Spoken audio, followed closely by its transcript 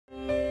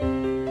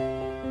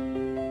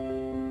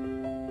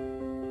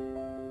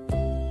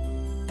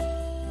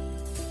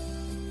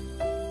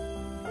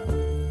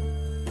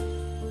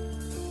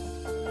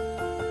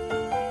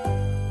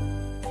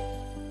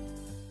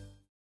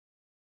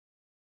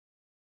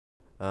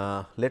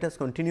Let us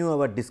continue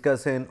our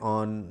discussion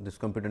on this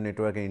computer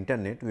network and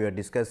internet. We are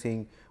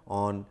discussing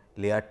on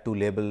layer 2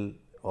 label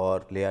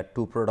or layer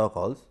 2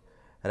 protocols,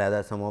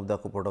 rather some of the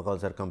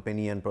protocols are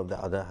companion of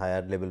the other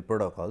higher level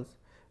protocols,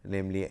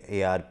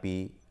 namely ARP,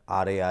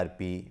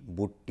 RARP,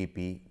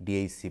 BOOTP,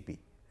 DHCP,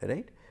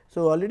 right.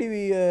 So, already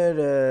we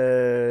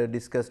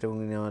discussed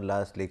in our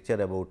last lecture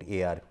about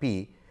ARP,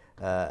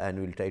 and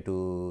we will try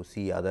to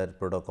see other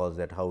protocols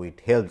that how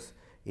it helps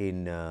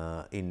in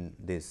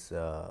this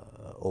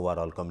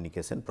overall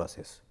communication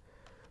process.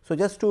 So,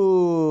 just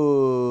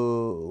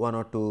to one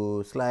or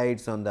two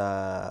slides on the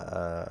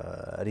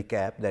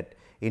recap, that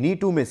any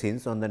two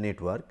machines on the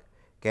network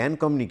can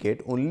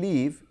communicate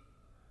only if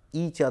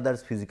each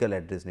other's physical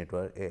address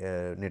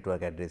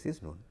network address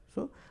is known.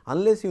 So,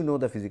 unless you know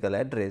the physical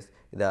address,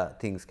 the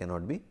things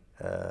cannot be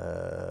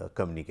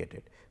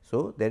communicated.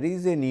 So, there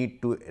is a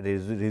need to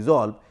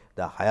resolve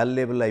the higher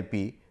level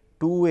IP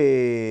to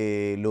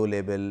a low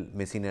level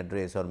machine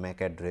address or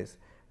MAC address,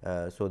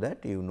 so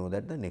that you know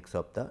that the next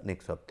of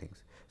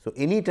things. So,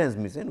 any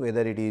transmission,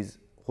 whether it is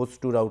host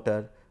to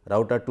router,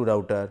 router to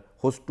router,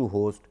 host to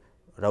host,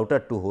 router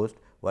to host,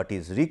 what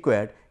is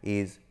required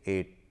is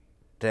when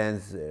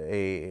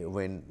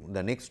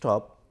the next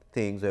hop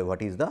things,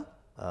 what is the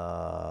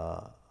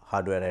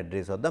hardware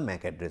address or the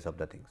MAC address of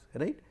the things,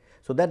 right.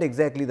 So, that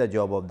exactly the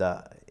job of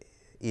the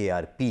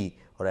ARP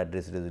or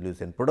address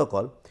resolution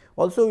protocol.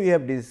 Also, we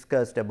have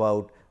discussed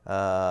about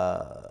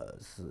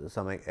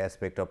some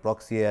aspect of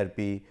proxy ARP,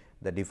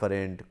 the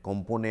different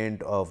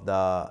component of the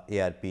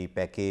ARP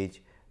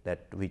package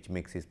that which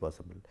makes it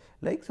possible.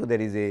 Like, so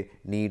there is a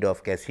need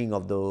of caching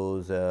of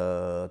those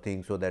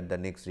things, so that the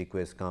next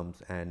request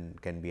comes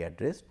and can be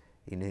addressed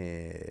in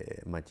a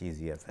much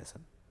easier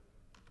fashion.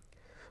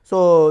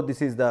 So,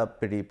 this is the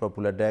pretty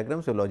popular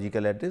diagram. So,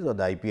 logical address or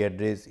the IP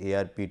address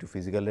ARP to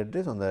physical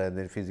address, on the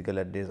other physical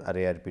address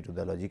RARP to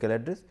the logical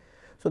address.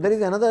 So, there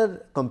is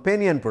another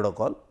companion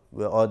protocol,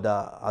 or the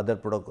other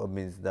protocol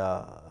means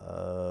the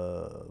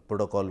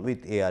protocol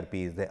with ARP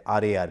is the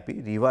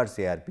RARP, reverse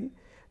ARP,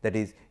 that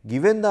is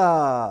given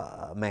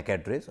the MAC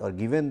address or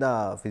given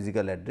the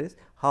physical address,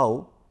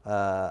 how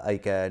I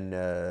can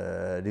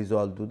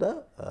resolve to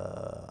the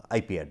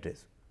IP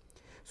address.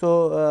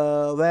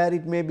 So, where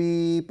it may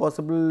be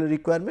possible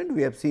requirement,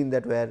 we have seen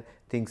that where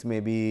things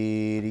may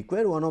be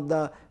required. One of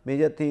the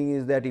major thing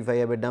is that if I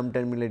have a dumb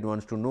terminal, it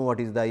wants to know what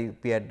is the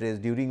IP address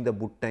during the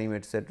boot time,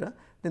 etc.,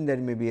 then there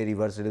may be a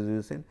reverse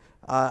resolution.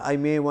 I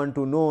may want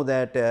to know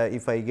that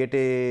if I get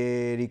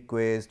a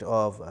request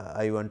of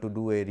I want to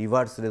do a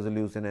reverse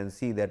resolution and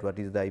see that what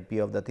is the IP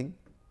of the thing.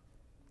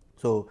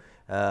 So,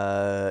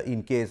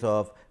 in case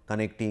of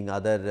connecting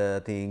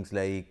other things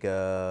like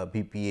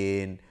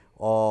VPN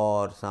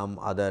or some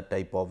other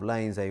type of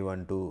lines, I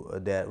want to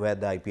where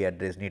the IP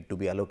address need to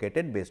be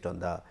allocated based on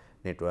the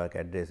network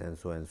address and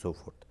so on and so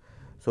forth.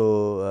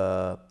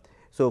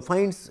 So,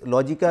 finds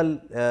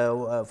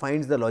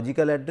the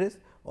logical address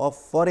of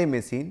for a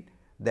machine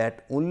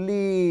that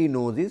only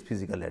knows its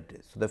physical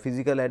address. So, the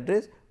physical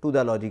address to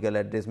the logical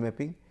address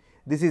mapping.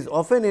 This is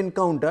often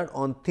encountered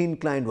on thin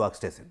client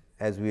workstation,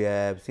 as we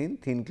have seen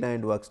thin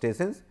client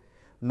workstations,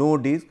 no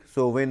disk.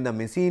 So, when the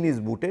machine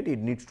is booted, it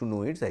needs to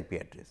know its IP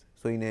address.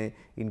 So,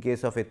 in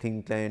case of a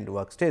thin client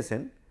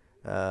workstation,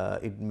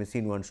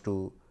 machine wants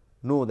to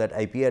know that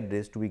IP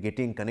address to be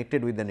getting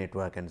connected with the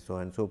network and so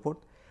on and so forth.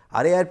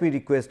 RARP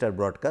requests are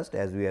broadcast,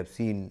 as we have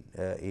seen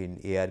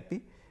in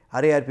ARP.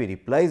 RARP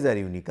replies are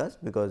unicast,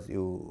 because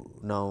you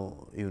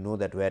know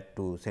that where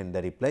to send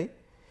the reply.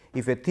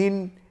 If a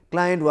thin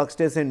client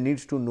workstation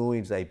needs to know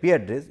its IP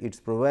address,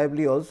 it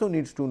probably also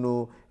needs to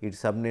know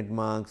its subnet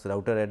marks,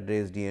 router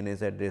address,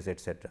 DNS address,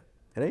 etc.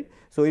 Right.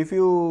 So, if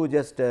you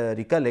just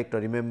recollect or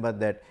remember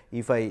that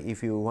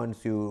if you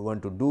once you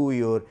want to do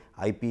your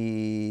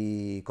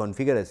IP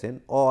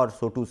configuration, or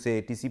so to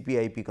say TCP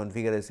IP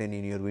configuration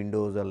in your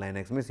Windows or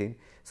Linux machine,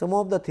 some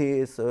of the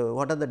things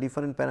what are the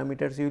different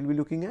parameters you will be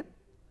looking at?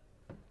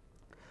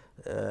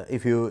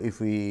 If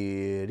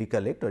we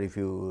recollect or if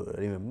you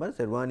remember,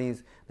 so one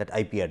is that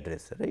IP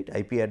address, right.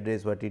 IP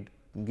address, what it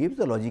gives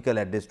the logical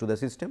address to the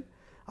system.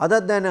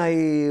 Other than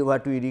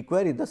what we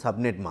require is the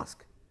subnet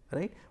mask,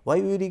 right. Why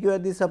we require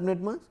this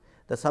subnet mask?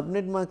 The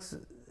subnet mask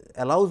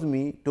allows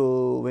me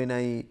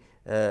to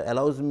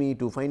allows me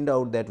to find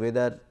out that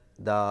whether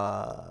the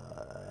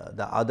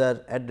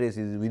other address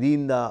is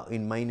within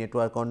in my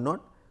network or not.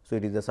 So,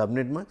 it is the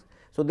subnet mask.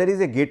 So, there is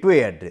a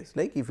gateway address,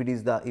 like if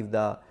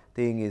the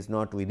thing is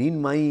not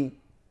within my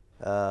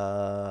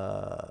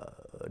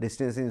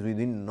destination is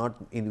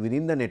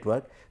within the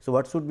network. So,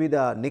 what should be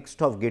the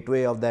next of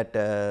gateway of that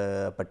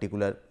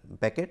particular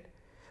packet?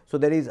 So,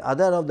 there is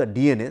other of the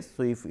DNS.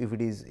 So, if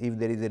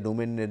there is a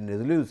domain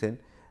resolution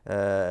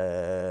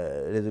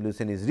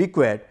is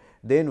required,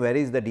 then where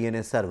is the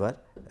DNS server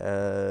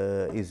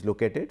is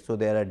located. So,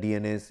 there are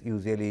DNS,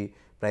 usually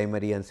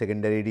primary and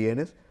secondary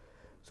DNS.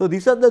 So,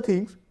 these are the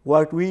things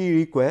what we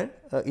require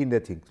in the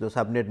thing. So,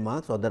 subnet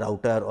mask or the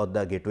router or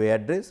the gateway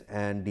address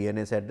and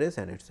DNS address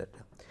and etc.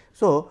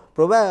 So,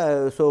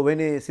 when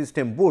a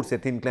system boots, a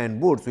thin client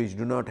boots which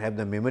do not have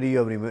the memory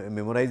of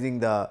memorizing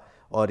the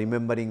or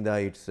remembering the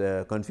its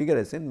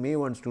configuration, may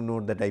wants to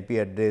note that IP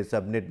address,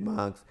 subnet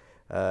marks,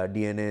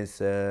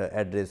 DNS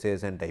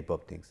addresses and type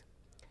of things.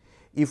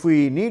 If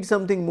we need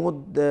something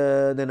more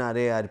than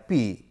ARP,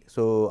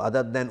 so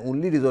other than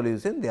only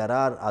resolution, there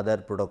are other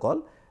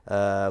protocol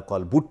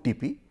called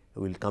BOOTP, we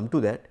will come to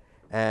that,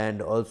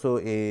 and also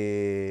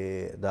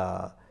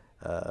the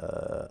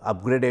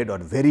upgraded or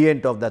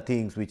variant of the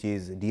things which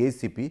is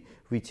DHCP,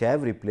 which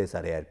have replaced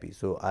ARP.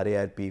 So,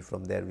 ARP,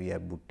 from there we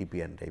have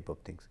BOOTP and type of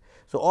things.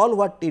 So, all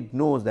what it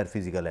knows that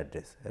physical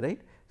address, right.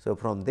 So,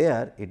 from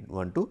there it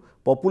want to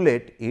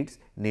populate its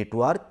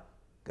network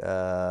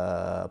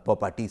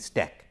property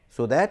stack,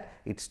 so that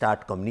it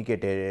start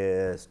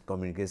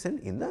communication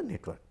in the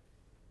network.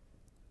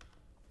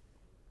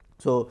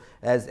 So,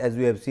 as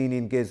we have seen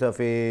in case of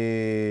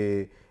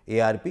a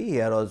ARP,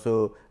 here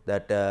also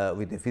that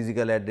with a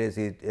physical address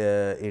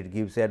it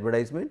gives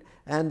advertisement,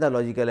 and the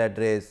logical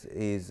address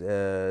is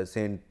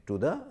sent to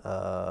the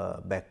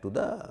back to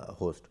the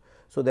host.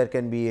 So, there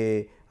can be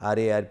a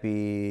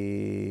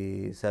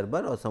RARP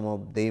server, or some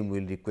of them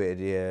will require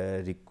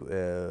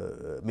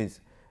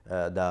means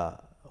the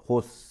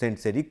host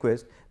sends a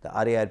request, the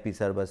RARP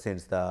server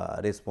sends the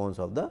response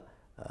of the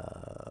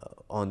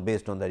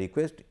based on the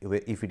request,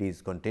 if it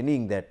is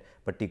containing that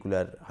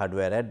particular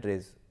hardware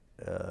address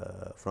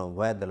from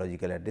where the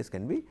logical address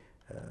can be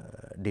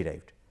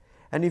derived.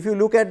 And if you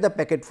look at the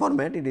packet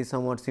format, it is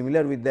somewhat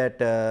similar with that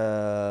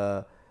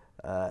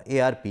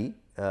ARP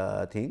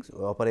things.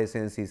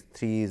 Operations is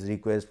 3 is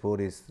request,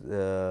 4 is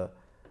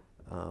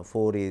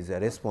a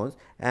response,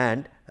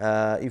 and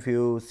if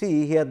you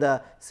see here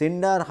the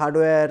sender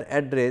hardware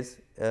address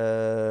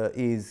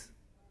is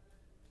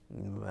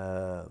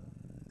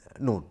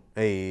known,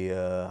 a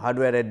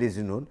hardware address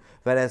is known,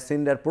 whereas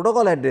sender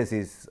protocol address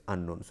is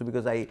unknown. So,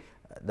 because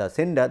the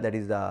sender, that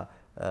is the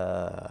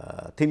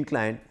thin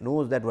client,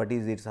 knows that what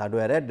is its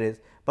hardware address,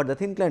 but the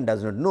thin client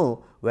does not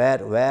know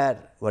what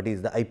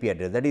is the IP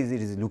address, that is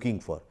it is looking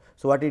for.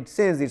 So, what it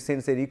says, it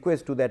sends a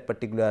request to that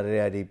particular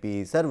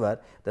RARP server,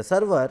 the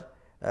server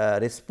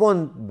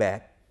responds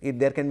back. If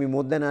there can be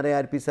more than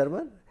RARP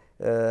server,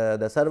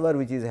 the server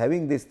which is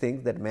having these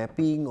things, that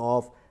mapping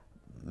of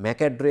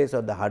MAC address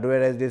or the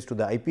hardware address to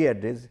the IP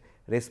address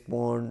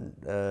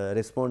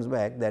responds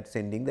back that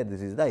sending that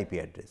this is the IP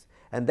address,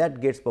 and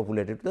that gets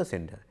populated to the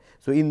sender.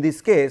 So, in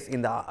this case,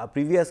 in the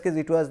previous case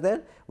it was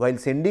there, while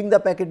sending the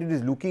packet it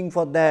is looking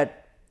for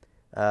that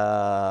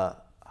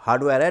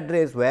hardware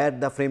address where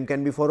the frame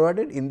can be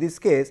forwarded. In this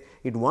case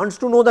it wants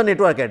to know the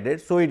network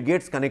address, so it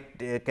gets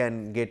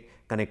can get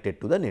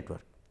connected to the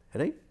network,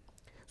 right.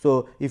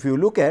 So, if you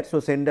look at, so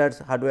sender's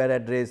hardware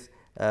address,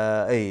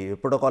 a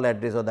protocol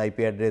address or the IP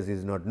address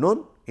is not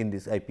known in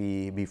this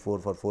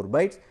IPv4 for 4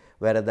 bytes,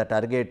 whereas the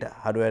target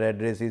hardware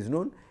address is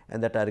known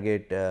and the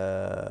target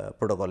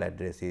protocol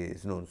address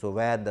is known. So,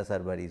 where the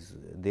server is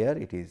there,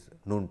 it is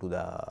known to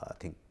the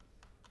thing.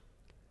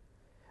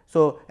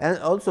 So, and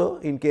also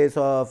in case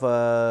of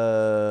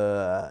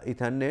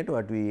Ethernet,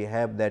 what we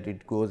have that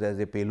it goes as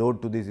a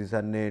payload to this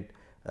Ethernet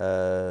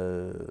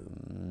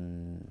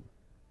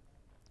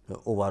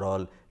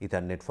overall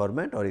Ethernet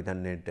format or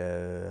Ethernet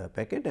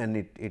packet, and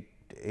it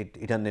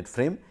Ethernet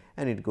frame,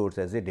 and it goes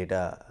as a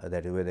data,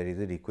 that is whether it is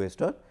a request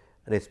or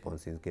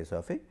response in case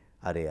of a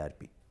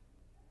RARP.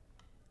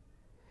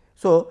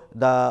 So,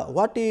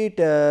 what we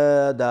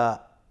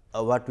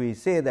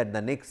say that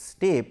the next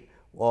step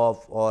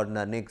of or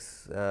the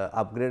next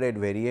upgraded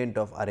variant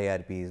of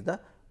RARP is the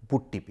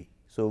BOOTP.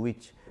 So,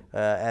 which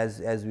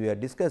as we are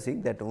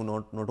discussing that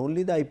not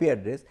only the IP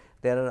address,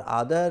 there are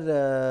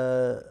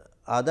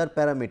other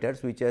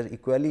parameters which are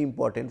equally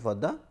important for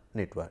the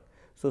network.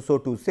 So,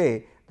 to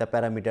say the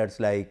parameters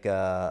like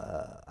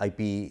IP,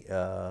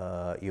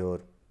 your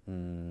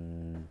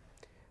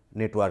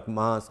network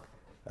mask,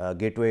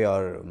 gateway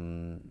or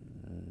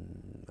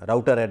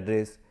router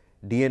address,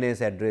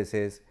 DNS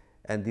addresses,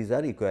 and these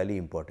are equally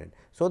important.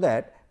 So,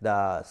 that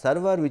the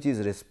server which is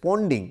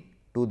responding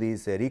to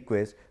this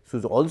request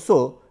should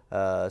also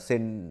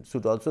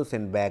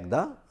send back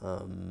the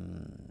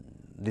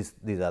these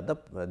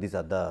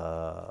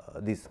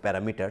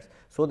parameters,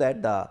 so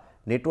that the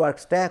network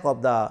stack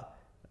of the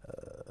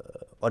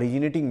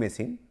originating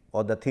machine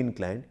or the thin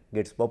client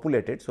gets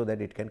populated, so that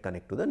it can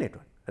connect to the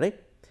network, right.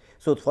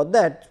 So, for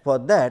that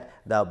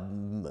the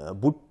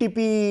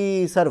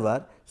BOOTP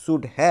server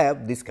should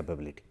have this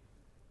capability.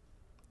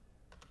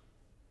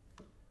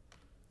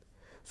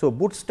 So,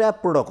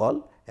 bootstrap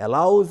protocol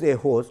allows a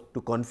host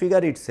to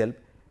configure itself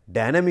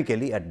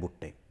dynamically at boot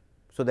time.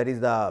 So, that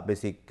is the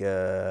basic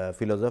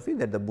philosophy,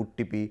 that the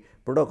BOOTP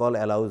protocol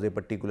allows a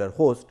particular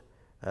host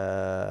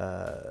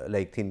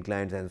like thin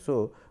clients and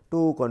so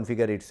to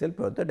configure itself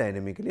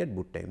dynamically at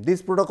boot time.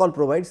 This protocol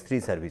provides 3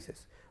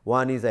 services.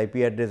 One is IP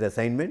address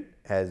assignment,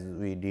 as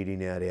we did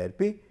in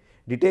ARP,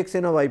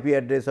 detection of IP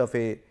address of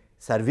a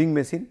serving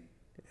machine,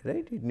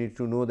 right. It needs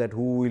to know that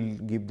who will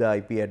give the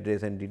IP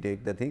address and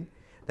detect the thing.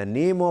 the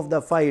name of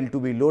the file to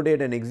be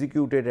loaded and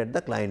executed at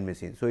the client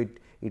machine. So,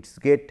 it's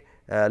get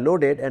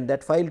loaded and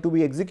that file to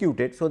be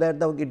executed, so that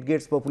it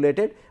gets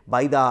populated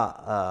by the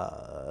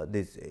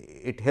this,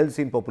 it helps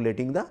in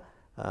populating the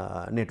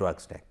network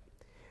stack.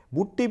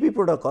 BOOTP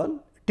protocol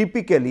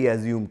typically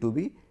assumed to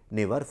be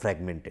never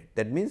fragmented.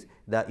 That means,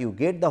 you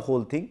get the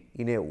whole thing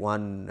in a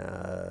one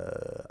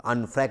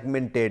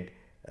unfragmented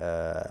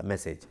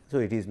message. So,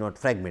 it is not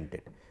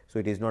fragmented. So,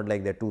 it is not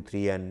like the 2,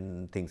 3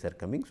 and things are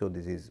coming. So,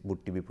 this is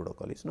BOOTP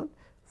protocol is not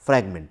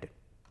fragmented.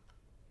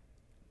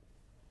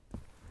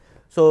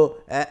 So,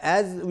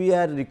 as we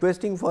are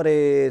requesting for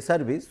a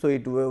service, so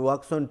it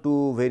works on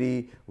two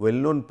very well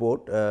known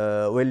port,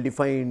 well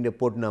defined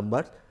port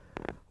numbers.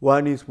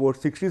 One is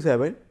port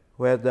 67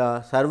 where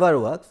the server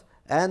works,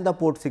 and the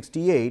port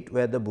 68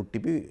 where the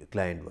BOOTP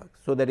client works.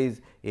 So, that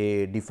is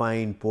a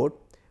defined port.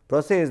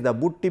 Process, the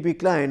BOOTP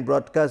client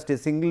broadcasts a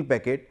single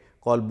packet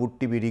called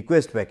BOOTP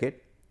request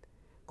packet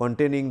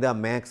containing the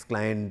max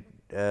client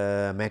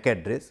MAC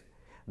address.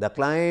 The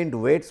client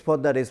waits for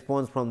the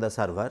response from the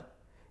server.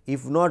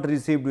 If not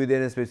received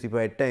within a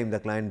specified time, the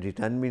client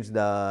returns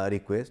the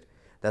request.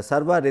 The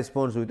server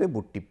responds with a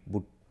boot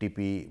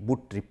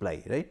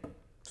reply, right.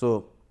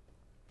 So,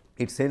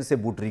 it sends a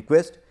boot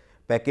request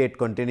packet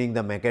containing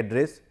the MAC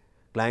address,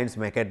 client's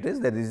MAC address,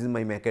 that this is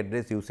my MAC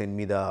address, you send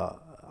me the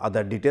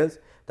other details.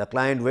 The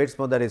client waits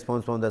for the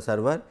response from the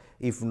server.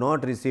 If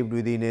not received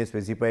within a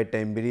specified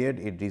time period,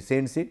 it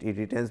resends it, it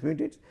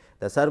retransmits it.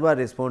 The server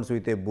responds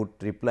with a boot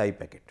reply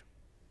packet.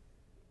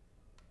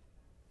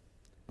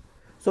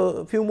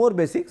 So, few more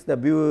basics, the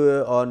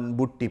view on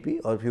BOOTP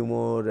or few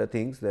more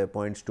things, the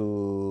points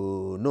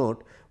to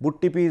note.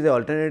 BOOTP is an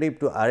alternative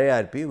to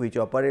ARP, which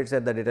operates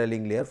at the data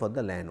link layer for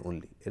the LAN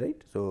only,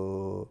 right.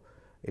 So,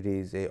 it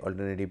is a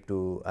alternative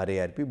to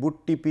ARP.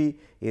 BOOTP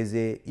is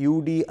a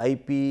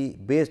UDP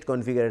based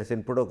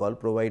configuration protocol,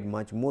 provide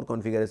much more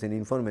configuration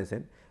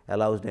information,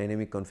 allows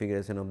dynamic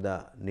configuration of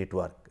the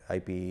network,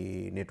 IP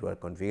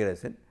network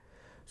configuration.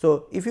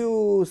 So, if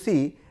you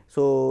see,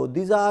 so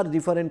these are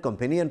different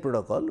companion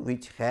protocol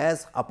which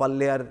has upper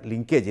layer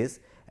linkages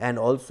and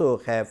also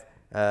have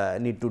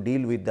need to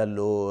deal with the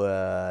low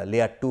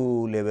layer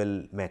 2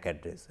 level MAC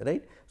address,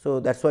 right.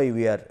 So, that is why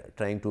we are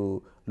trying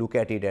to look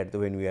at it at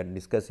when we are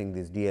discussing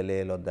this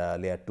DLL or the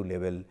layer 2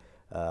 level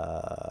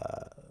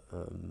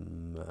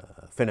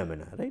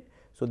phenomena, right.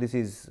 So, this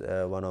is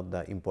one of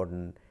the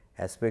important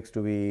aspects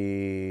to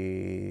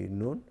be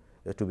known,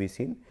 to be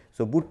seen.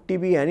 So,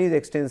 BOOTP and its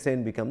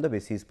extension become the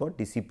basis for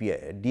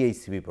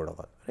DHCP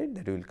protocol, right.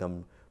 That we will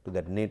come to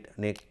that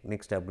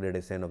next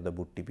upgradation of the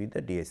BOOTP,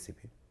 the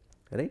DHCP,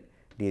 right,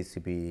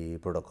 DHCP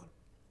protocol.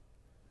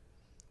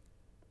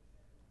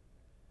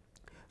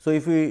 So,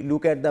 if we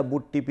look at the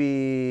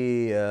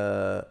BOOTP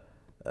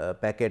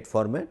packet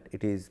format,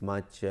 it is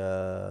much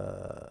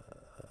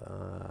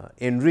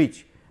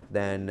enriched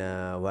than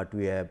what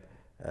we have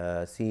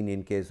seen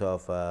in case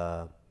of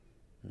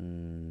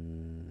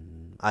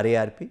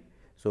ARP.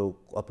 So,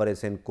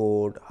 operation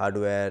code,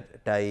 hardware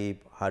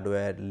type,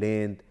 hardware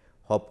length,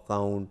 hop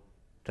count,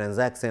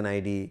 transaction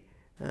ID,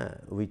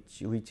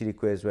 which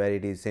request where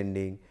it is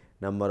sending,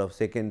 number of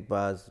second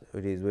pass,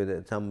 it is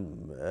whether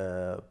some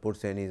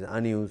portion is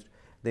unused,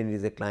 then it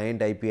is a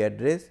client IP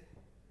address,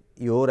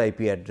 your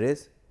IP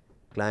address,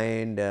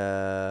 client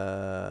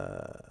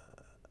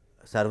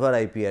server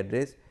IP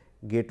address,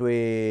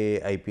 gateway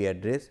IP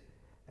address,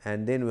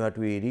 and then what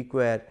we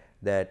require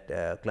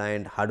that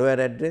client hardware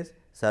address,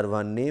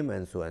 server name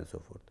and so on and so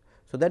forth.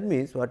 So, that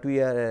means what we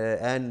are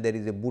and there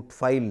is a boot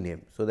file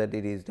name. So, that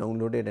it is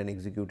downloaded and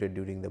executed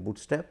during the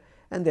bootstrap,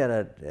 and there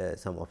are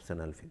some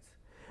optional fields.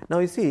 Now,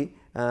 you see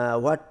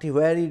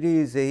where it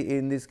is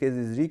in this case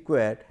is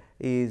required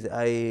is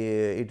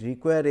it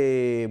require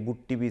a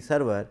BOOTP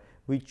server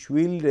which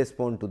will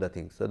respond to the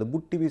things. So, the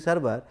BOOTP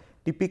server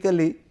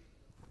typically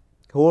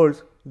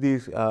holds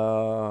this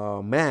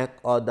MAC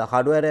or the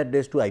hardware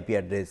address to IP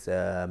address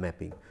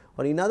mapping,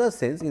 or in other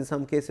sense in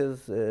some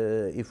cases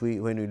if we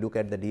when we look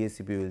at the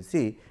DHCP we will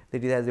see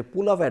that it has a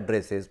pool of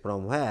addresses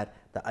from where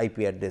the IP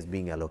address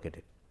being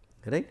allocated,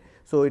 right.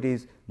 So, it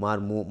is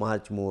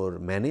much more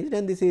managed,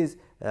 and this is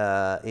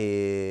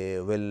a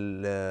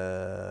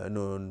well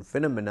known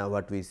phenomena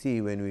what we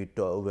see when we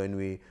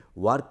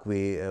work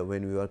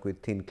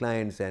with thin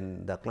clients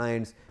and the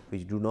clients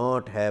which do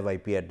not have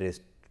IP address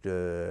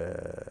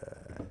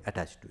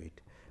attached to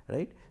it,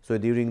 right. So,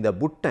 during the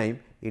boot time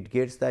it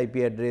gets the IP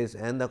address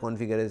and the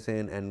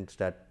configuration and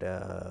start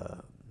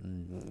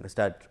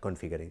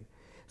configuring.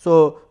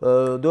 So,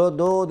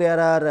 though there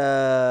are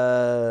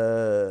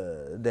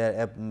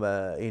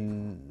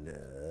in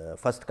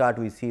first cart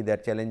we see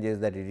that challenges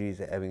that it is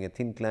having a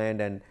thin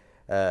client, and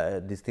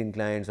these thin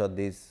clients or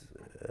these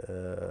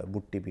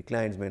BOOTP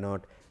clients may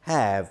not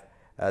have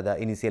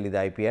initially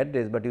the IP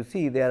address, but you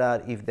see there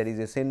are, if there is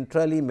a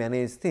centrally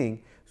managed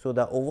thing. So,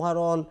 the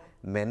overall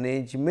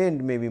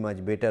management may be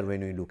much better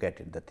when we look at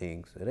it, the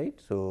things, right.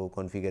 So,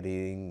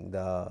 configuring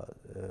the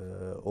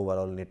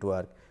overall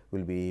network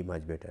will be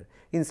much better.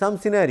 In some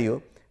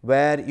scenario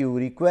where you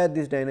require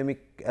this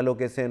dynamic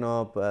allocation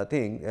of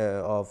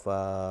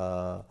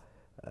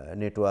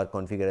network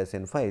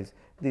configuration files,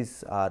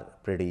 these are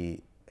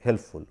pretty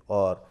helpful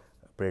or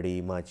pretty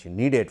much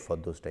needed for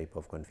those type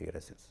of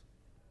configurations.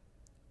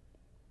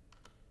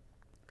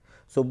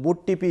 So,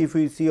 BOOTP, if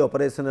we see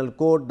operational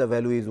code, the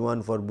value is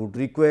 1 for boot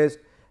request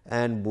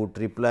and boot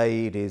reply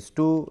it is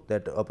 2,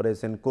 that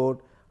operation code.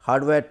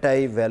 Hardware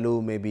type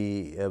value may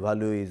be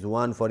value is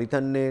 1 for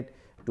Ethernet,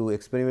 to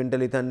experimental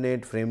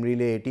Ethernet, frame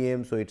relay,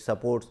 ATM. So, it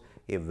supports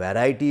a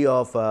variety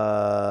of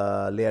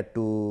layer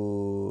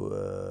 2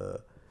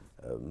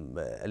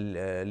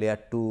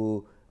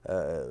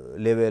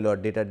 level or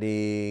data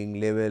link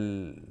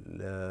level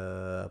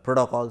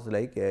protocols,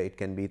 like it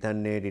can be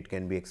Ethernet, it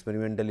can be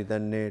experimental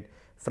Ethernet,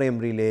 frame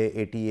relay,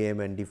 ATM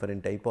and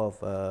different type of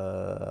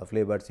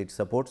flavors it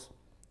supports,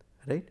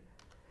 right.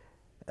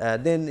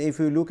 Then if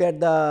you look at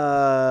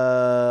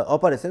the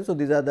operations, so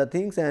these are the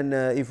things, and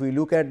if we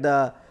look at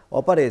the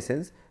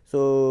operations,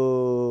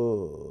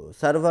 so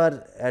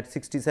server at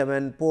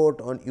 67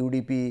 port on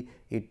UDP,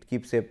 it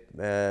keeps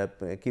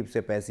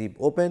a passive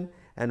open,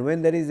 and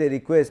when there is a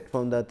request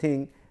from the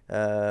thing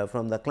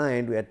from the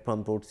client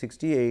from port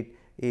 68,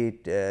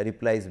 it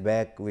replies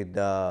back with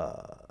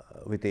a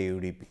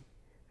UDP.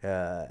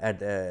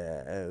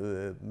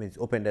 Means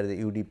opened as a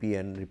UDP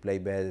and reply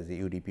back as a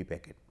UDP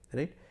packet,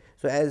 right.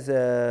 So, as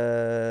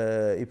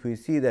if we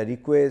see the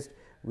request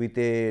with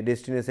a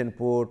destination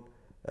port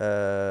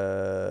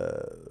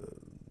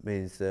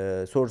means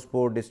source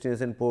port,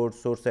 destination port,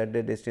 source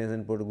address,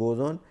 destination port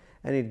goes on,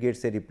 and it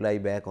gets a reply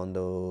back on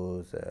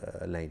those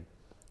line,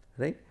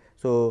 right.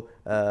 So,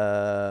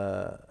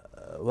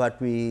 what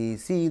we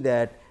see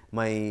that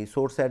my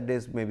source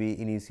address may be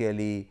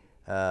initially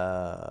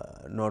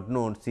not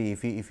known. See,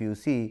 if you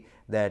see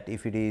that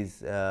if it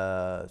is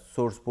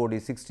source port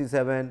is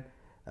 67,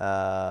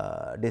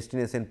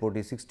 destination port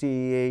is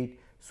 68,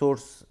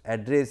 source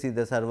address is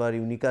the server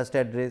unicast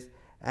address,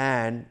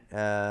 and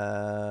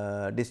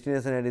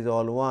destination address is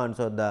all 1.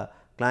 So, the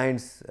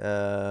client's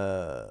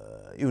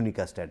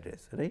unicast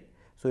address, right.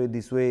 So,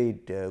 this way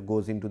it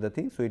goes into the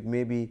thing. So, it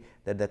may be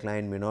that the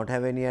client may not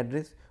have any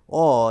address,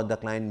 or the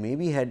client may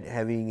be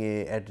having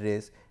a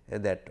address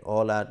that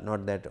all are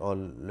not that all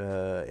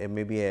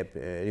maybe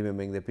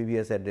remembering the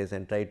previous address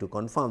and try to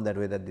confirm that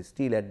whether this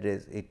still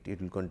address it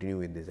will continue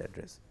with this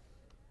address.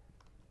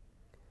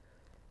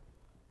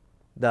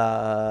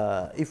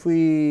 If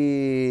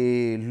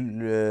we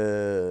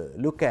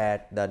look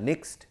at the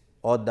next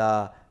or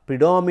the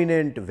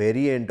predominant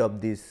variant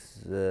of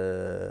this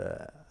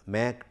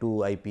MAC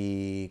to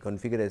IP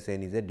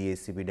configuration is a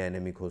DHCP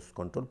dynamic host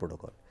control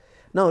protocol.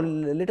 Now,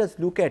 let us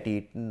look at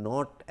it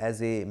not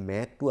as a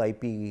MAC to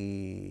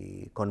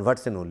IP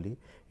conversion only,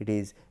 it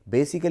is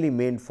basically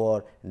meant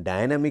for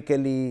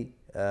dynamically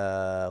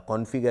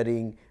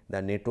configuring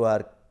the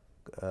network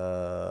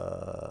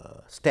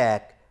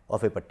stack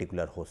of a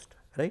particular host,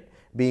 right.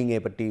 Being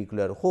a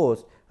particular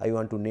host, I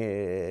want to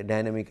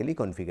dynamically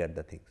configure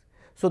the things.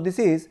 So, this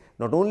is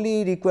not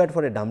only required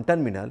for a dumb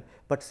terminal,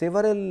 but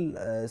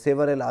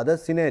several other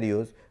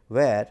scenarios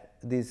where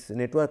this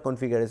network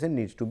configuration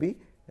needs to be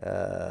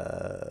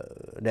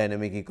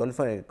dynamically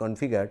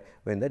configured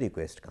when the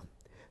request comes.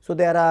 So,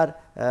 there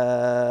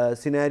are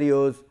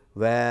scenarios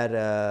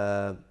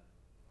where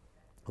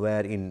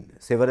in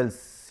several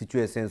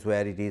situations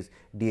where it is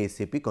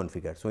DHCP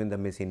configured. So, in the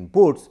machine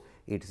boots,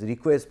 it is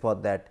request for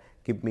that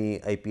give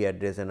me IP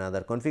address and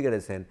other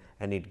configuration,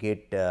 and it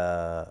get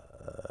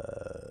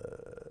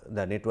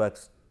the network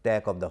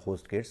stack of the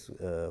host gets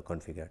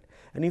configured.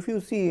 And if you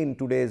see in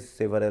today's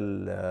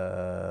several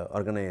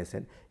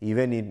organization,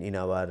 even in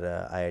our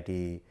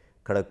IIT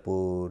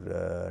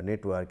Kharagpur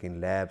network,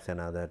 in labs and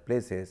other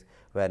places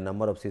where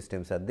number of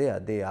systems are there,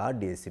 they are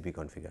DHCP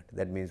configured.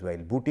 That means, while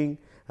booting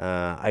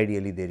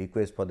ideally they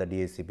request for the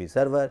DHCP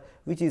server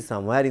which is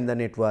somewhere in the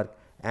network,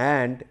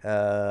 and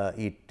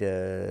it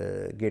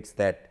gets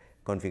that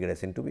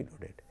configuration to be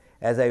loaded.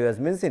 As I was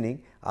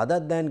mentioning, other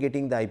than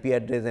getting the IP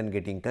address and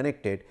getting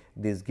connected,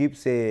 this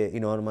gives a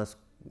enormous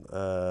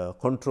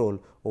control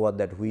over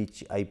that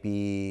which IP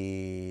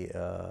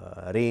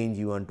range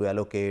you want to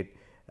allocate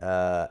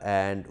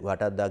and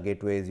what are the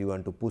gateways you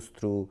want to push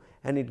through,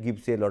 and it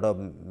gives a lot of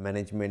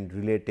management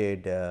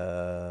related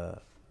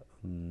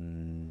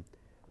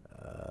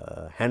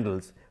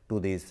handles to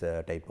this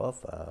type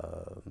of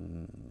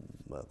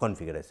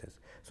configurations.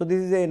 So,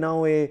 this is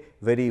now a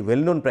very well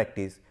known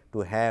practice to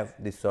have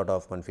this sort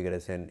of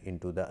configuration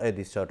into the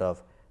this sort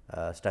of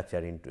structure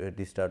into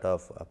this sort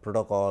of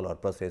protocol or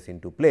process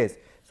into place.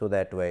 So,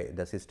 that way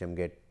the system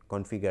get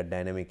configured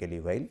dynamically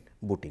while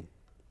booting.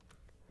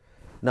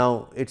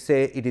 Now, it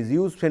is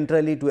used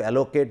centrally to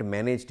allocate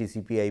manage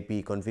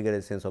TCP/IP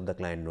configurations of the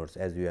client nodes,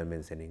 as we are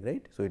mentioning,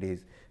 right. So, it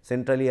is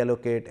centrally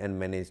allocate and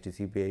manage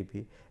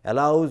TCP/IP,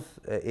 allows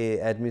a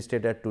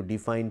administrator to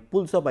define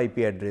pools of IP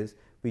address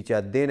which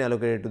are then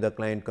allocated to the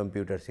client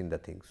computers in the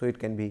thing. So, it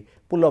can be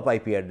pool of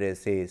IP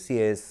address, say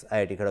CS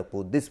IIT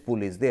Kharagpur, this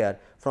pool is there,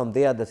 from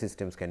there the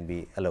systems can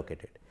be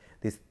allocated.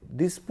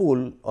 This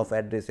pool of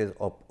addresses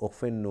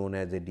often known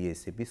as a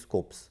DHCP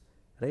scopes,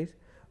 right.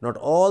 Not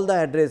all the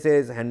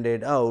addresses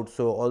handed out,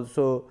 so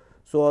also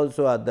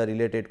are the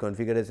related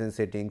configuration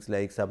settings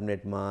like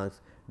subnet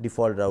mask,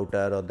 default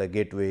router or the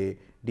gateway,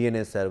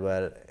 DNS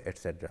server,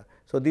 etc.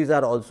 So, these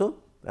are also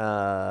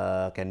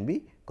can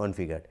be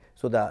configured.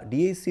 So, the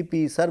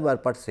DHCP server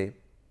per se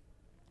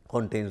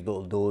contains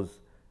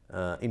those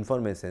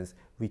informations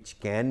which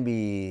can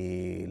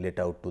be let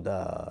out to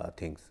the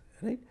things,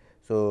 right.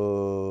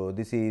 So,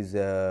 this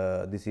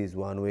is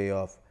one way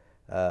of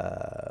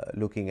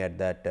looking at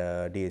that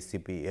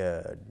DHCP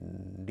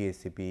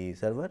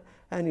server,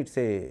 and it is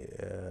a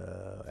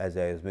as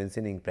I was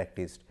mentioning,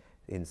 practiced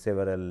in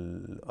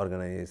several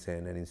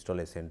organization and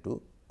installation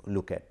to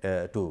look at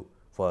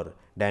for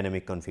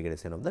dynamic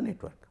configuration of the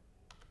network.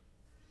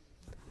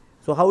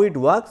 So, how it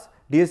works?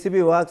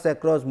 DHCP works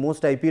across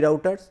most IP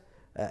routers,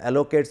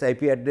 allocates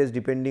IP address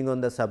depending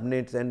on the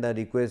subnets and the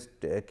request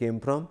came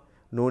from.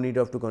 No need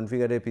of to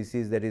configure a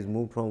PCs that is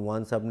moved from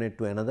one subnet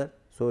to another.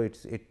 So, it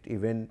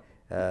even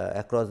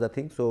across the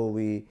thing. So,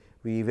 we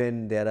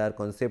even there are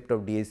concept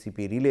of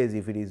DHCP relays.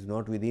 If it is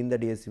not within the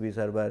DHCP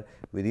server,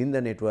 within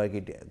the network,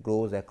 it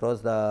goes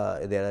across there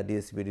are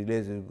DHCP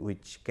relays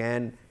which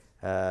can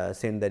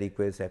send the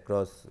request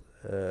across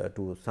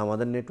to some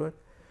other network.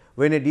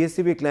 When a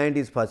DHCP client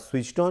is first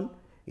switched on,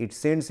 it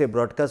sends a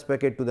broadcast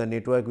packet to the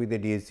network with a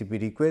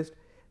DHCP request.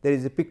 There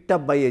is picked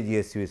up by a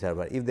DHCP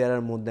server. If there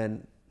are more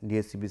than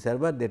DHCP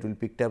server, that will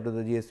picked up to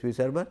the DHCP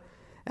server,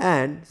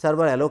 and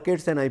server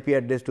allocates an IP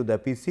address to the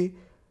PC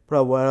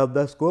from one of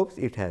the scopes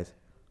it has.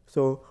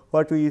 So,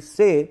 what we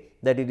say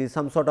that it is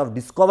some sort of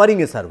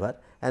discovering a server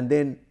and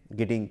then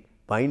getting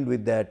bind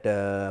with that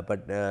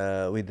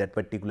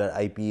particular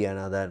IP and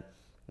other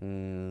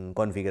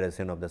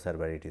configuration of the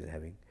server it is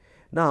having.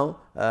 Now,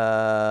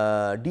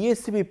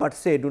 DHCP per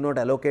se do not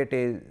allocate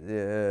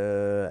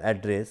a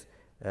address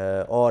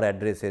or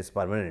addresses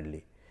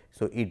permanently.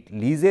 So, it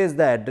leases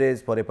the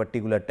address for a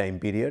particular time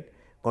period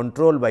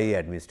controlled by a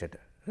administrator,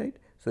 right.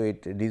 So,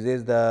 it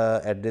leases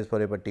the address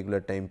for a particular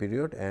time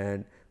period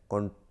and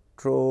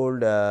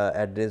controlled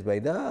address by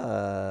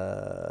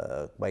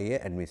the by a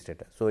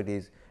administrator. So, it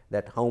is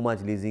that how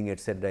much leasing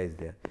etc. is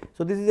there.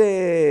 So, this is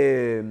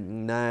a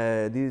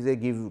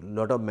give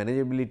lot of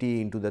manageability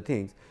into the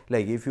things,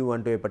 like if you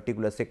want to a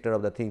particular sector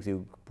of the things,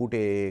 you put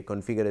a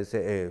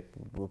configuration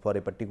for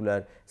a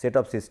particular set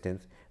of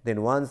systems,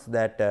 then once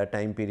that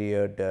time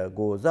period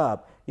goes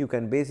up, you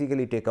can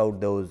basically take out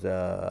those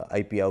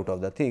IP out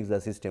of the things,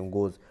 the system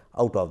goes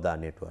out of the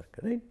network,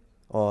 right,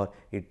 or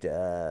it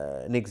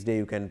next day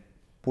you can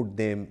put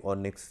them, or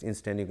next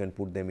instant you can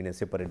put them in a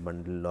separate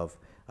bundle of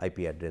IP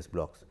address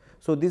blocks.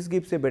 So, this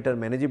gives a better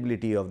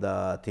manageability of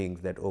the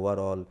things, that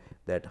overall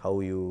that how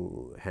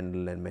you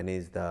handle and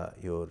manage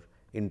your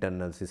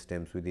internal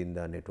systems within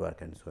the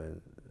network and so on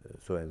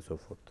and so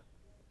forth.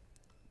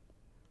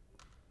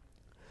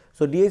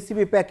 So,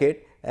 DHCP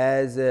packet,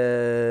 as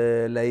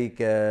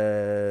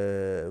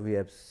we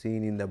have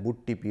seen in the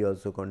BOOTP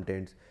also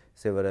contains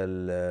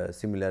several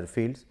similar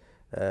fields.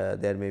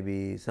 There may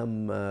be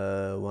some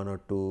one or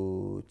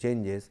two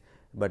changes,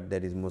 but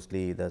there is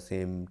mostly the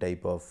same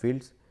type of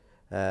fields.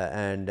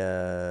 And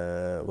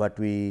what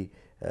we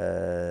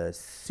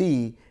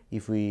see,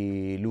 if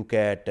we look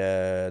at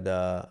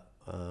the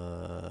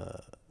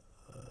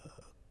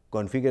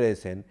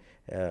configuration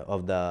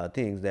of the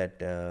things,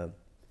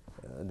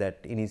 that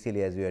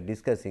initially, as we are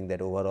discussing,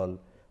 that overall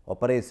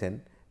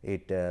operation,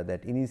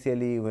 that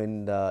initially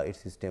when its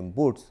system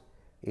boots,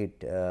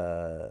 it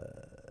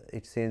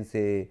sends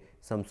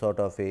some sort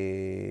of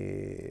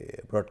a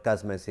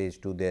broadcast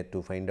message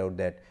to find out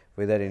that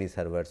whether any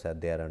servers are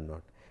there or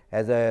not.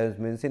 As I was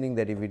mentioning,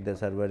 that if the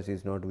servers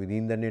is not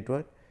within the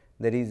network,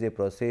 there is a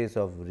process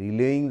of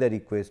relaying the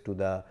request to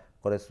the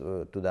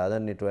other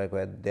network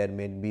where there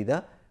may be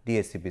the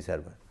DHCP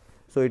server.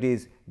 So, it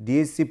is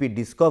DHCP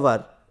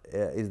discover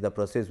is the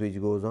process which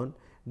goes on.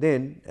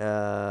 Then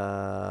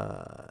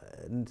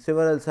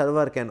several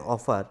server can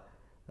offer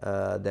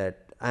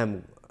that I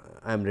am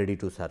ready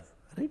to serve,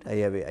 right. I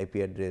have a IP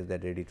address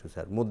that ready to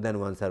serve, more than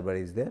one server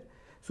is there.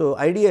 So,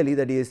 ideally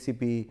the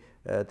DHCP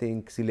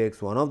thing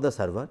selects one of the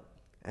server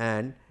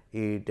and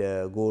it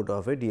goes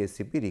of a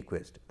DHCP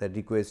request, that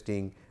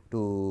requesting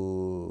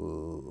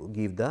to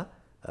give the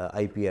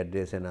IP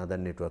address and other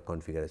network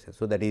configuration.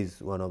 So, that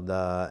is one of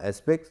the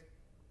aspects,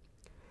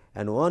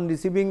 and on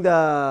receiving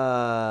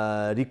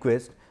the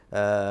request,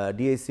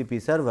 DHCP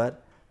server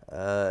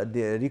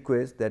the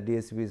request, that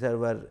DHCP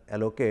server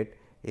allocate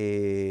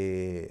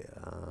a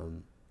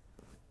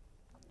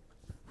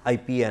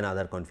IP and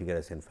other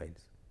configuration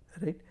files,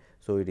 right.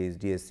 So, it is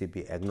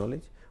DHCP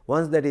acknowledge.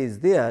 Once that is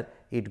there,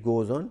 it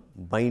goes on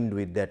bind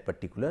with that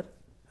particular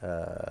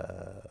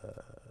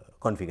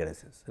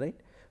configurations, right.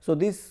 So,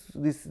 this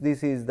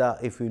is the,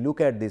 if you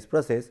look at this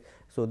process,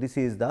 so this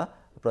is the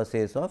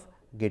process of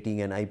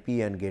getting an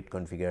IP and get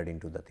configured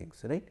into the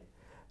things, right.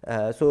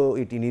 So,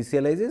 it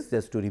initializes,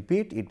 just to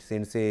repeat, it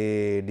sends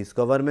a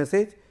discover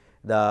message,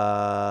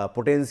 the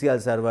potential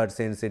server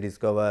sends a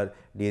discover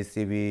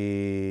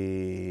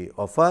DHCP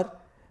offer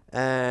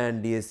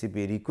and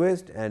DHCP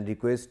request and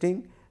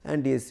requesting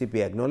and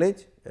DHCP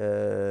acknowledge.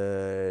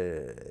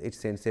 It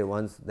sends a,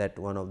 once that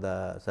one of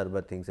the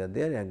server things are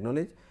there,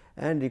 acknowledge,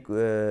 and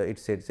it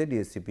sets a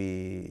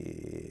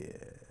DHCP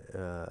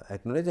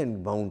acknowledge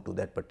and bound to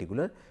that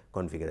particular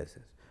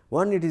configurations.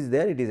 One, it is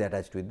there, it is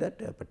attached with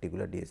that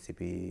particular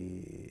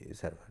DHCP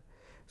server.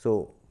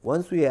 So,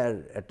 once we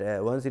are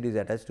at, once it is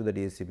attached to the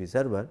DHCP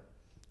server,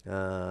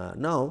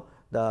 now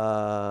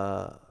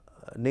the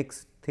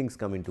next things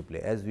come into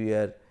play, as we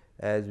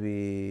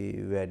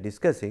were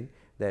discussing,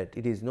 that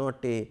it is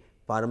not a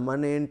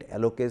permanent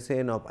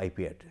allocation of IP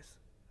address,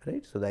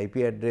 right. So, the IP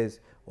address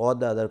or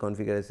the other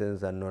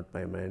configurations are not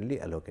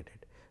permanently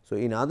allocated. So,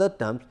 in other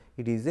terms,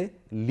 it is a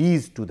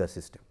lease to the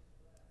system,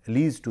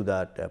 lease to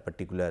that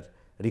particular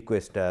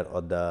requester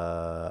or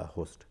the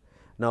host.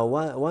 Now,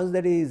 once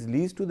that is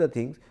leased to the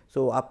things,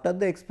 so after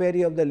the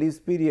expiry of the lease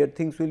period,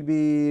 things will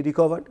be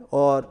recovered,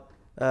 or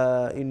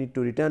you need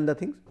to return the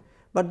things.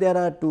 But there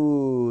are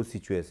two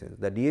situations.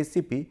 The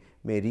DHCP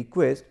may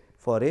request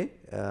for a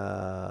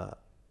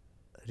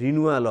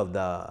renewal of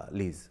the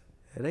lease,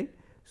 right.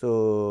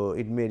 So,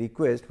 it may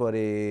request for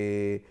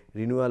a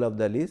renewal of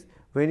the lease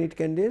when it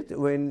can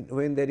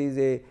when there is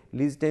a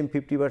lease time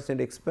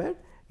 50% expired,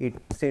 it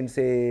sends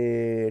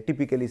a,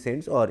 typically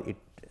sends, or it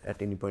at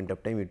any point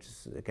of time it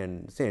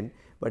can send,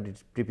 but it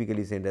is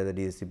typically sent as a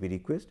DHCP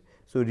request.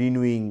 So,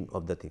 renewing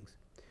of the things.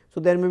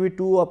 So, there may be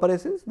two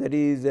operations, that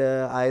is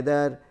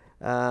either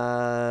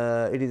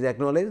it is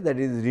acknowledged, that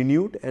is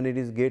renewed, and it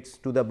is gets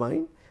to the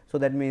bind. So,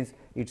 that means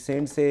it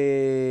sends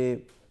a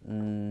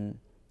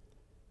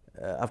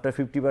after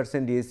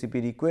 50%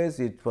 DHCP request,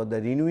 it for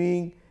the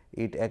renewing,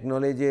 it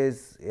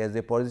acknowledges as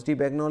a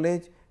positive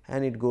acknowledge,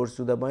 and it goes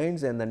to the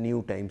binds and the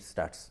new time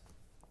starts,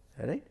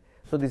 right.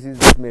 So,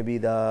 this may be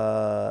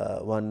the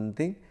one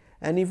thing,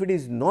 and if it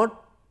is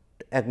not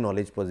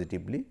acknowledged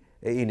positively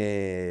in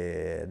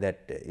a that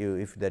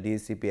if the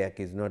DHCP ACK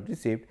is not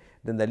received,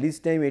 then the lease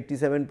time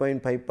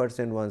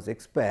 87.5% once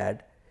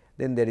expired,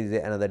 then there is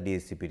another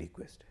DHCP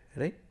request,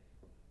 right.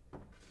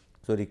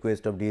 So,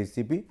 request of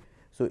DHCP.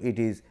 So, it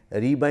is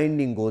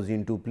rebinding goes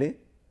into play,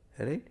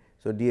 right.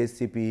 So,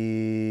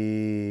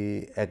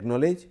 DHCP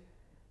acknowledge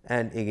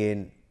and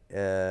again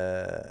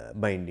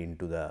bind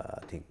into the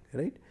thing,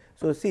 right.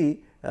 So,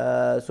 see,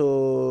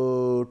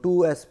 so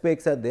two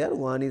aspects are there.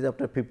 One is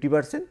after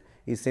 50%,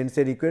 it sends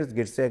a request,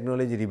 gets a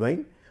acknowledge,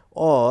 rebind,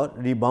 or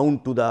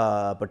rebound to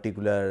the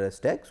particular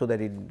stack, so that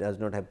it does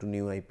not have to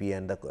new IP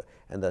and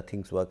the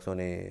things works on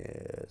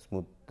a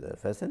smooth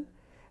fashion.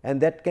 And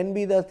that can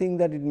be the thing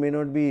that it may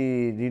not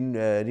be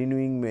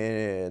renewing,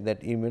 that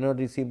it may not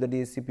receive the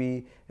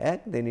DHCP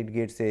ACK, then it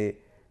gets a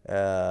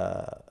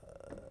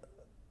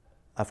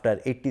after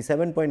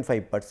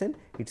 87.5%,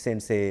 it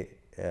sends a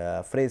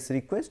fresh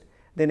request,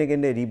 then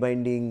again a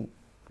rebinding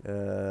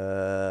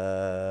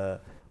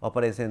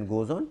operation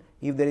goes on.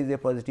 If there is a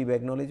positive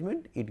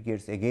acknowledgement, it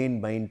gets again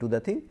bind to the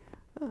thing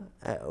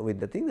with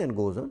the thing and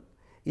goes on.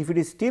 If it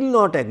is still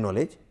not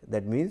acknowledged,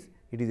 that means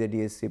it is a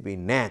DHCP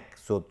NAC,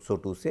 so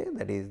to say,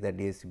 that is the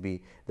DHCP,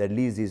 the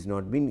lease is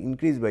not being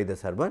increased by the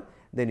server,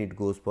 then it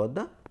goes for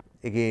the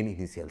again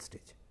initial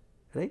stage,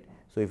 right.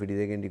 So, if it is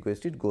again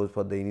requested, goes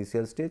for the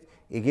initial stage,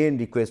 again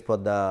request for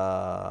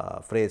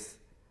the fresh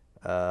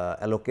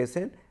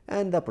allocation,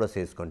 and the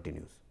process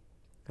continues,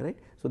 right.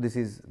 So, this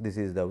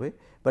is the way,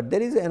 but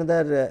there is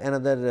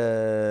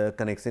another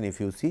connection. If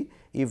you see,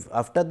 if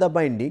after the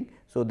binding,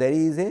 so there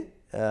is a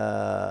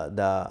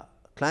the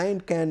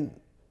client can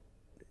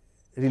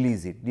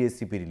release it,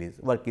 DHCP release,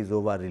 work is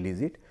over, release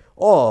it,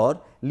 or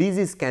lease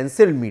is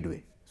cancelled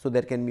midway. So,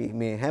 there can be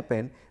may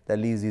happen the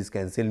lease is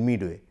cancelled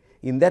midway.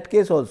 In that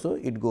case also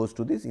it goes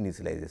to this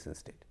initialization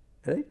state,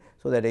 right.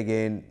 So, that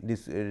again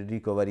this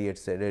recovery,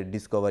 etc.,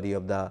 discovery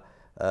of the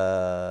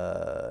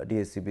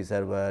DHCP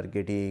server,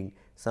 getting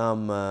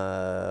some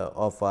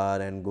offer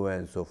and go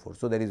and so forth.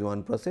 So, there is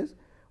one process,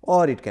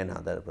 or it can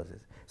other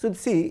process. So,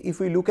 see, if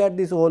we look at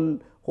this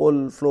whole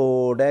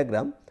flow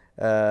diagram,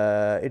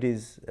 it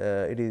is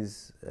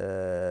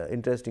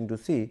interesting to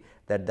see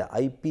that the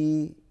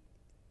IP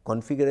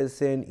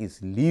configuration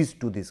is leased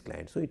to this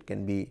client. So, it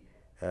can be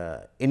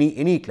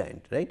any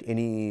client, right,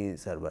 any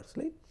servers,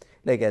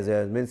 like as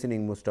I was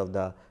mentioning, most of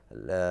the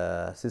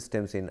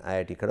systems in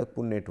IIT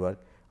Kharagpur network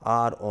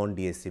are on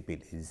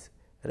DHCP lease,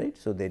 right.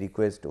 So, they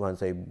request,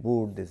 once I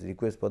boot, this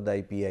request for the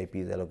IP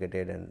is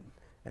allocated, and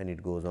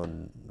it goes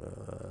on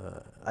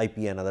IP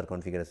and other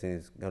configuration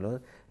is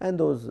and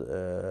those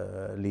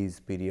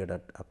lease period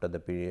after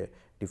the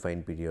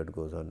defined period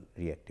goes on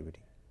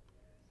reactivating,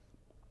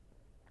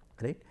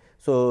 right.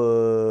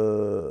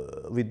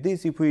 So, with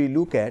this, if we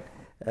look at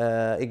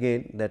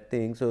again that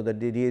thing. So, the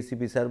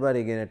DHCP server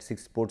again at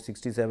port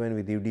 67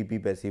 with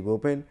UDP passive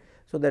open.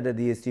 So, that the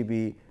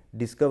DHCP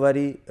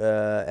discovery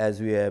as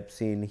we have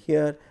seen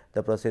here,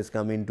 the process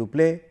come into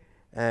play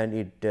and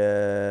it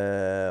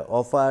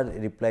offer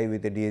reply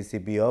with a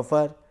DHCP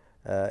offer.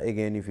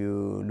 Again if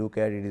you look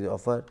at it is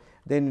offer,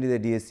 then it is a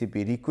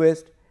DHCP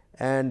request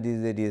and this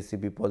is a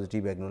DHCP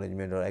positive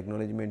acknowledgement or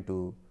acknowledgement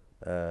to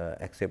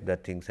accept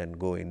that things and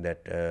go in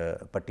that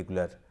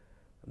particular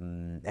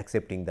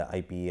accepting the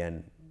IP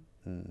and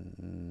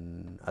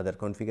other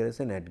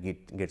configuration and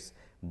gets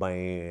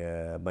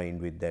bind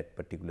with that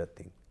particular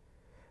thing.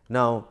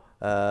 Now,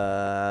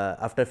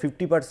 after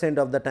 50%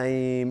 of the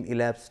time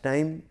elapsed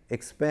time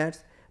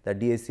expires, the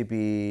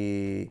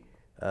DHCP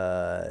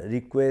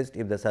request,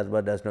 if the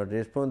server does not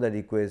respond, the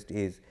request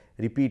is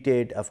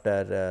repeated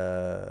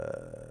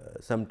after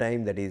some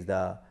time, that is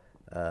the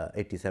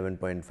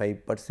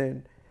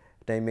 87.5%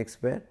 time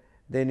expire.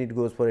 Then it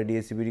goes for a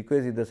DHCP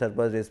request. If the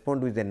server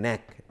respond with a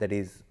NAC, that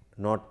is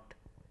not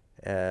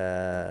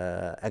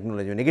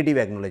acknowledgement, negative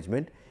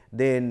acknowledgement,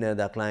 then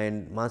the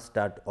client must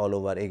start all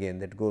over again,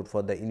 that go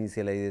for the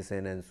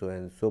initialization and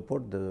so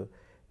forth, the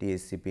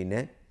DHCP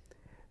NAC.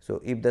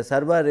 So, if the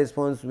server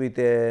responds with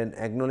an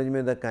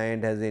acknowledgement, the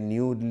client has a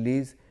new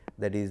release,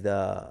 that is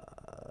the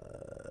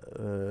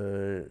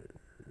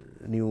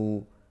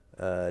new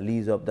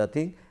release of the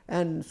thing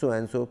and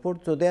so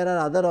forth. So, there are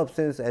other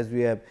options as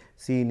we have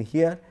seen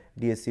here,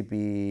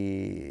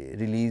 DHCP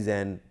release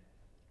and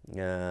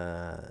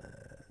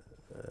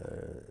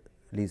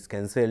release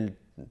cancelled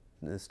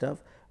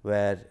stuff,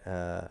 where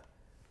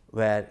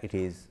it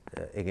is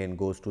again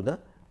goes to the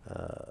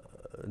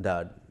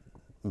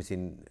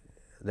machine,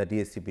 the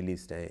DHCP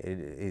list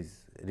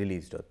is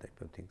released or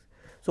type of things.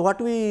 So, what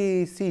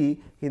we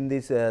see in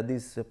this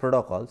these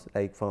protocols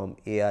like from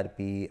ARP,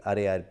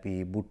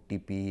 RARP,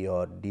 BOOTP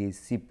or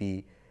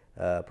DHCP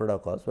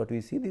protocols, what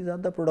we see, these are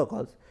the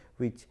protocols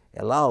which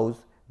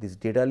allows this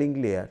data link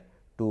layer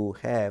to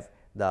have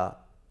the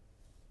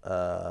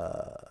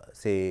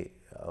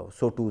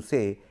so to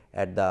say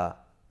at the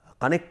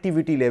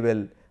connectivity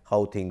level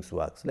how things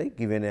works, like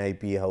given a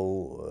IP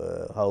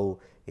how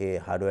a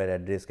hardware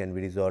address can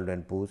be resolved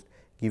and pushed,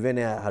 given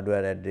a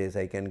hardware address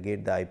I can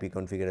get the IP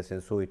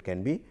configuration, so it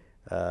can be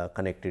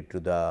connected to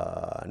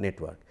the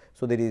network.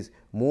 So, there is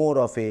more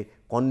of a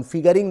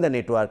configuring the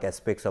network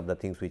aspects of the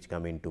things which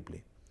come into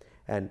play,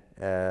 and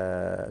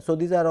so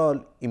these are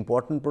all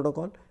important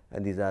protocol,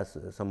 and these are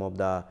some of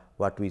the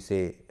what we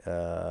say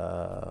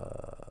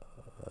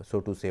so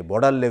to say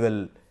border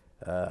level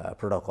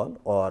protocol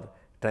or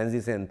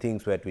transition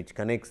things which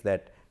connects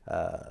that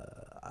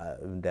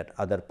that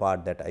other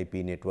part, that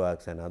IP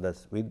networks and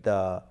others with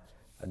the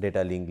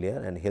data link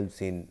layer and helps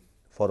in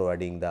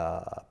forwarding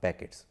the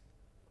packets,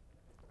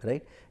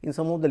 right. In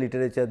some of the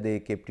literature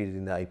they kept it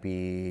in the IP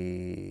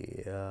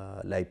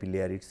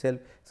layer itself,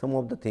 some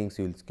of the things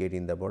you will get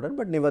in the border,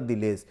 but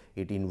nevertheless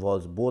it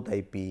involves both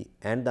IP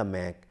and the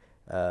MAC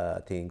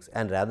things,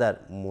 and rather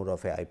more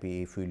of a IP.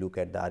 If we look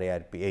at the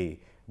ARP,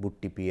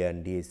 BOOTP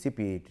and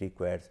DHCP, it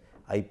requires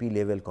IP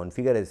level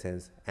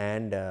configurations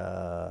and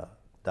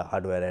the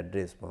hardware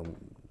address from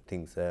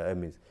things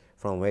means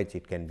from which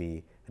it can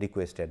be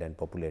requested and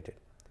populated.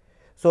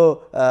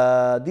 So,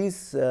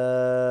 these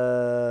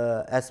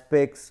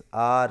aspects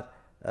are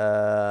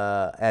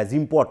as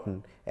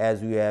important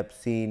as we have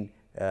seen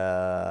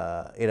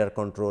error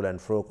control and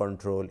flow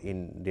control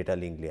in data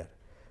link layer.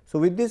 So,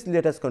 with this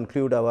let us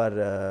conclude our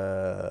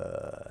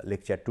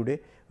lecture today.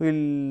 We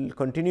will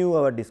continue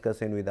our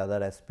discussion with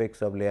other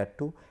aspects of layer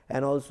 2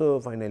 and also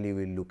finally,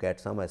 we will look at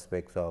some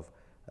aspects of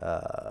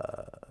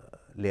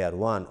layer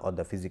 1 or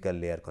the physical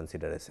layer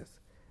considerations.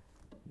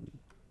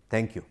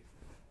 Thank you.